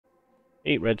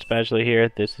Hey, Red Spatula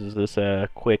here. This is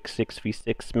quick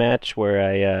 6v6 match where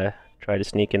I try to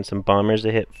sneak in some bombers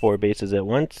to hit 4 bases at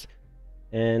once,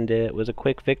 and it was a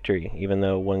quick victory, even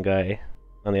though one guy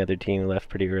on the other team left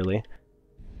pretty early.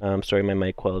 Sorry, my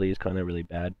mic quality is kind of really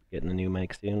bad. Getting a new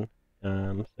mic soon.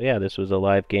 So yeah, this was a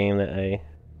live game that I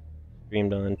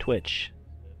streamed on Twitch.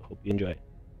 Hope you enjoy.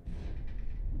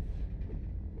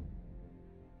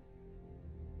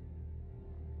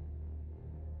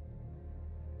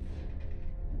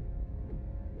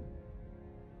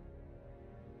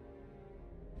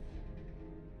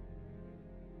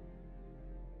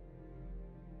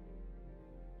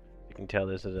 You can tell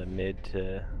this is a mid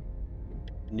to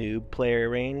noob player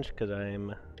range because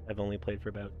I've only played for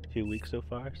about 2 weeks so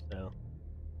far, so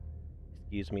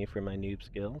excuse me for my noob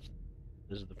skills.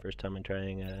 This is the first time I'm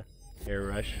trying air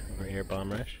rush or air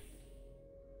bomb rush.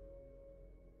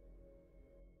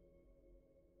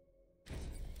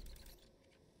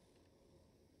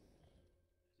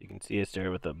 You can see I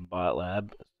started with a bot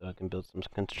lab, so I can build some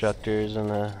constructors and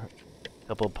a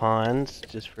couple pawns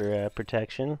just for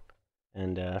protection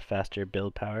and faster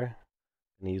build power.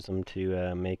 And use them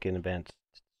to make an advanced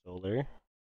solar.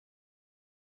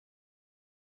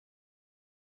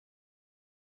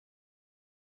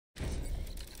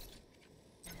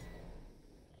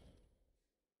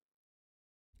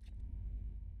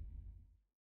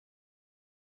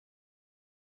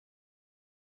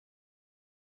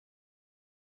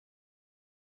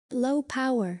 Low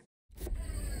power.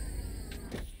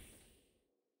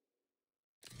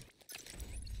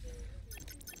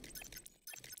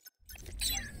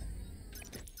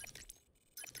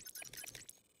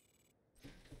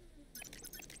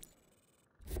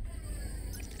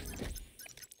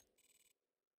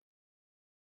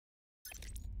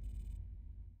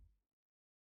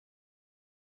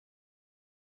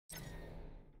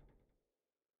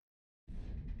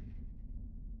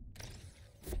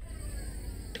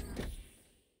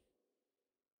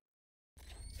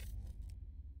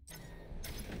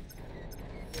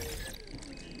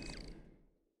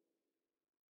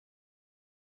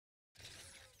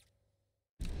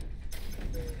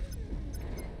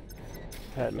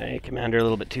 Had my commander a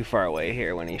little bit too far away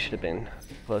here when he should have been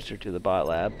closer to the bot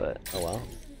lab, but oh well.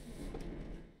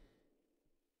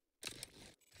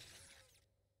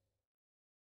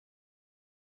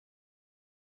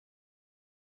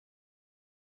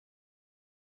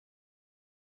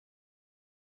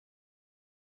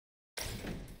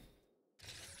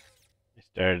 I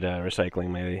started recycling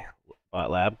my bot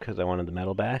lab because I wanted the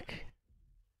metal back,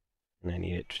 and I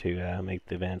need it to make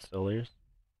the advanced solars.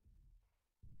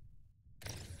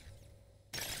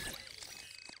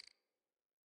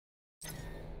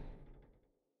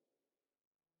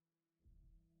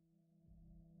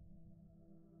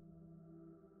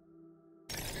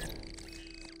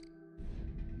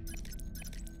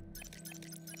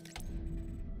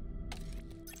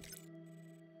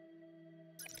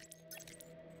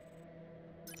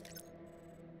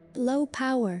 Low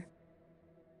power.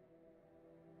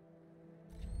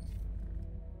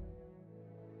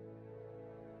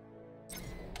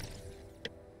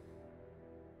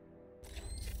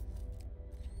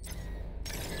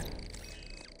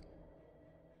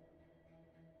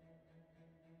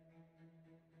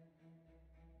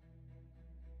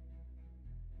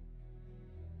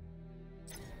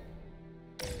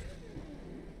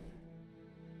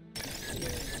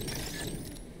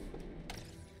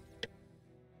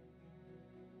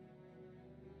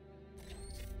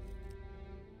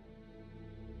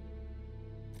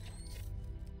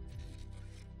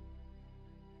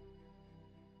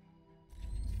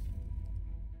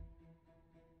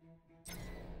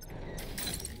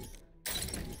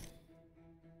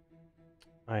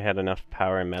 I had enough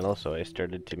power and metal, so I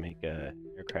started to make a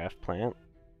aircraft plant.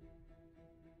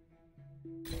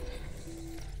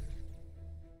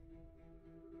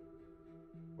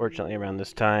 Fortunately, around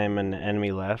this time, an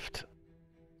enemy left,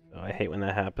 so I hate when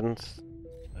that happens.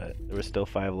 But there was still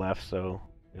 5 left, so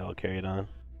we all carried on.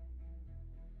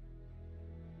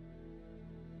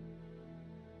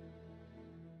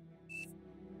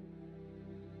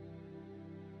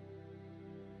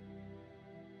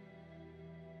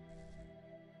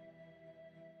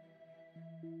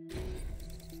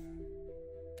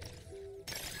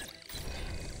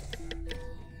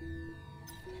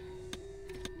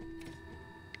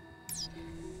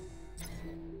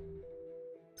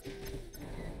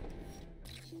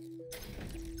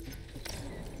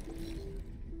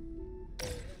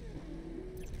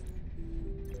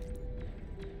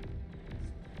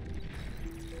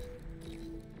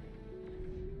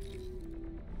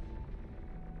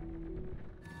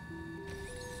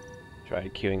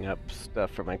 Tried queuing up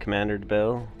stuff for my commander to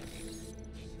build.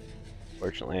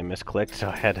 Fortunately, I misclicked, so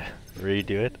I had to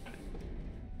redo it.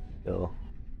 Still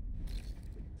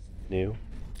new.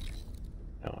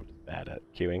 No, I'm just bad at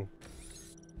queuing.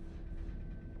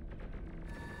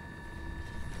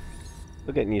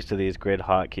 Still getting used to these grid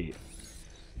hotkeys.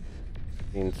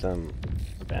 Seen some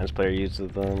advanced player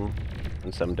uses them,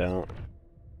 and some don't.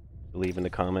 Leave in the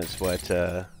comments what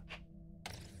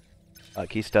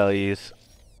hotkey style you use.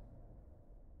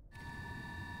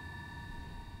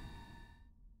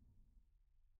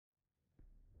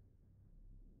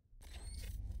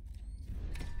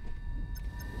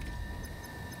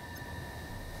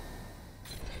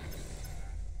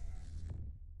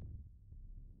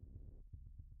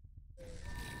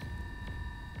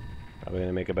 Probably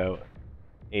gonna make about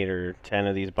 8 or 10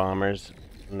 of these bombers,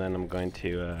 and then I'm going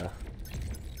to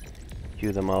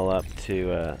queue them all up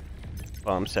to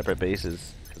bomb separate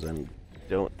bases, because I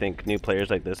don't think new players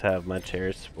like this have much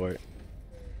air support,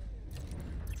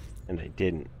 and I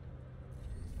didn't.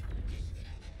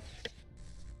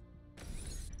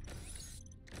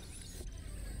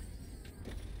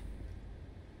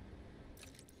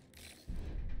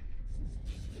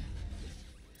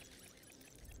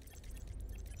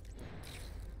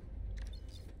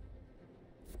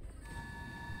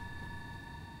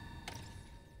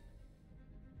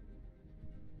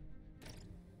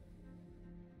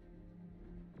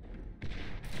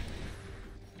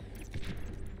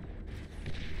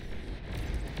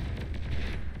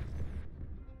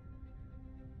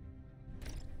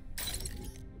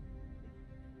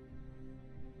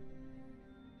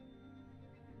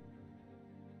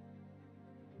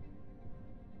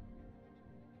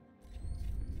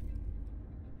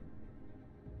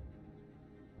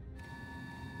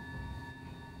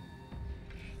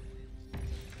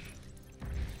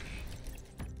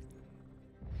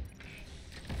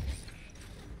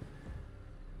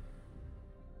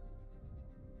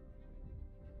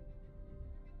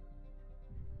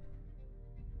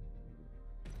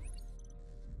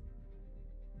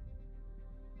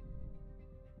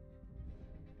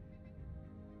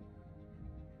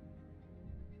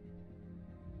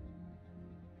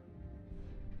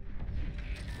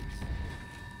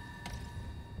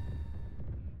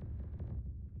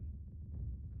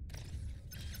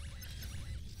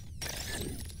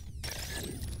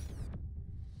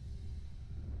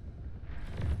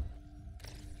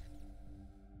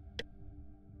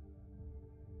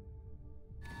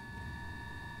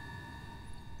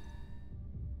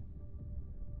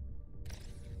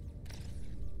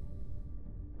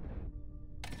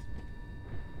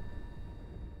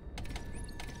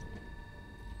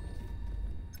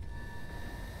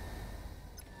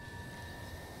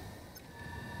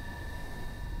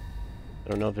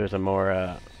 I don't know if there's a more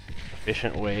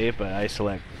efficient way, but I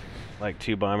select like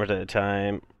 2 bombers at a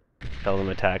time, tell them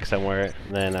to attack somewhere,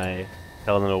 then I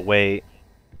tell them to wait,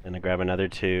 and I grab another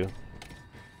 2,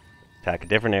 attack a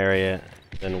different area,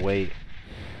 then wait,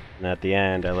 and at the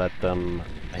end I let them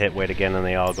hit wait again and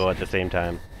they all go at the same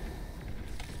time.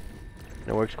 And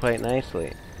it works quite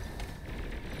nicely.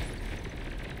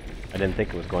 I didn't think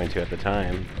it was going to at the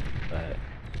time, but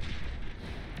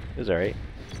it was alright.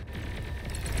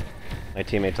 My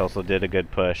teammates also did a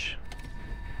good push.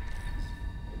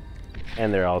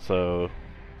 And they're also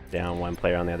down 1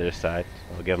 player on the other side,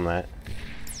 so I'll give them that.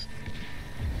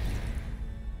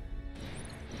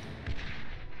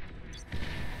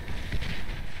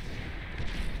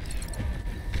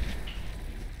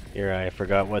 Here I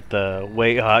forgot what the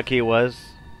wait hotkey was.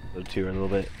 The 2 are a little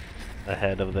bit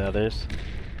ahead of the others.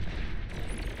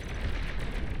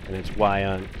 And it's Y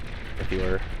on, if you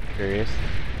were curious.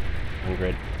 On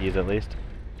grid keys at least.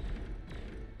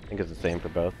 I think it's the same for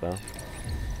both though.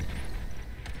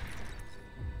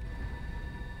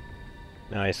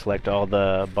 Now I select all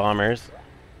the bombers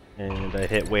and I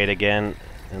hit wait again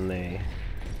and they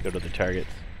go to the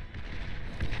targets.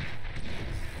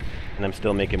 And I'm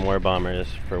still making more bombers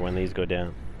for when these go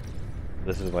down.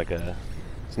 This is like a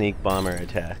sneak bomber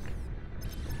attack.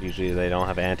 Usually they don't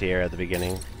have anti-air at the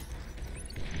beginning.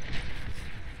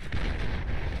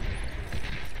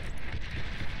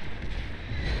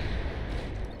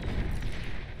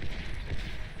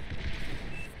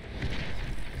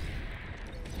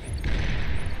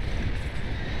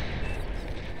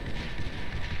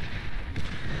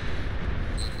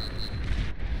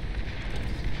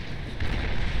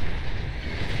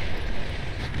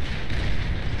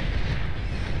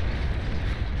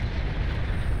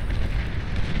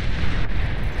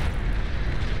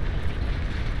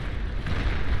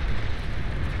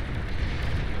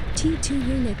 T2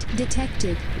 unit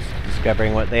detected.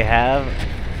 Discovering what they have.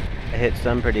 I hit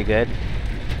some pretty good.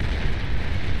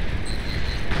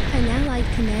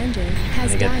 allied commander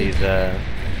has I get died. these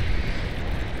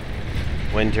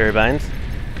wind turbines.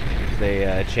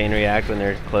 They chain react when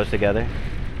they're close together.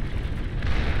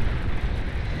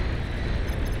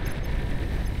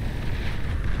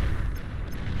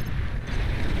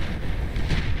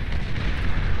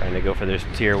 Trying to go for those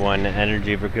tier 1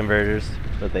 energy converters,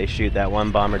 but they shoot that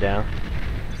one bomber down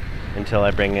until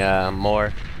I bring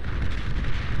more.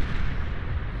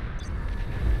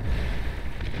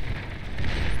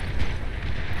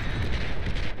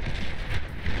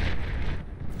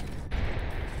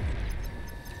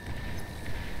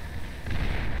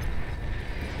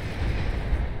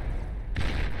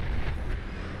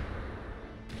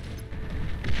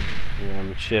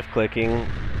 I'm shift clicking,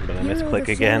 but I misclick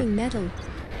again. Metal.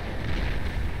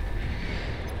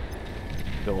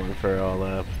 Going for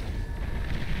all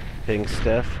pink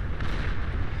stuff.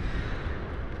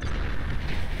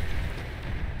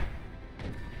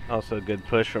 Also a good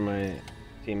push from my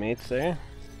teammates there.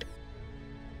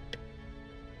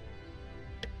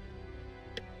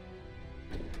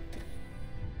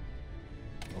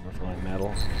 Overflowing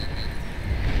metal.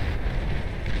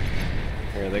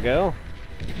 Here they go.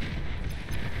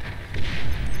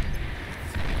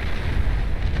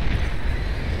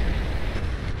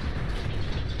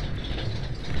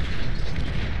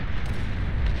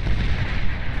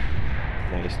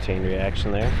 Nice chain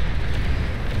reaction there.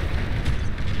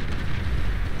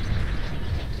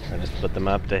 Trying to split them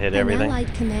up to hit everything. An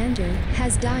allied commander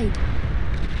has died.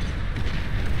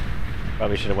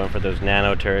 Probably should have went for those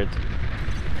nano turrets.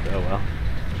 Oh well.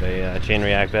 They chain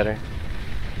react better.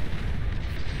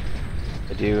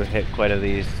 I do hit quite a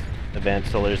these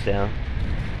advanced solars down,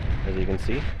 as you can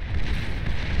see.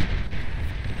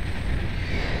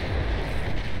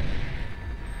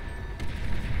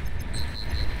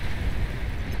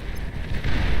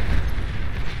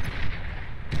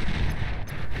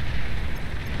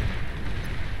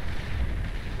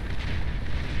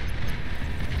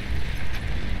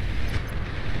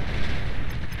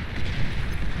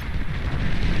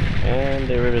 And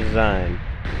they were resigned.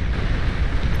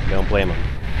 Don't blame them.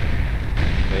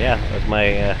 But yeah, that was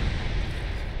my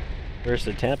first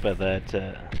attempt at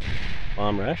that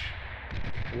bomb rush.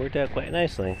 It worked out quite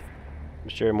nicely. I'm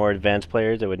sure more advanced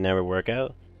players it would never work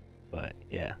out, but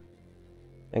yeah.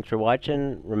 Thanks for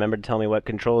watching. Remember to tell me what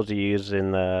controls you use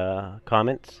in the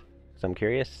comments, because I'm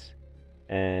curious.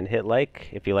 And hit like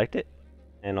if you liked it,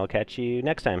 and I'll catch you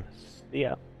next time. See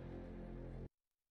ya.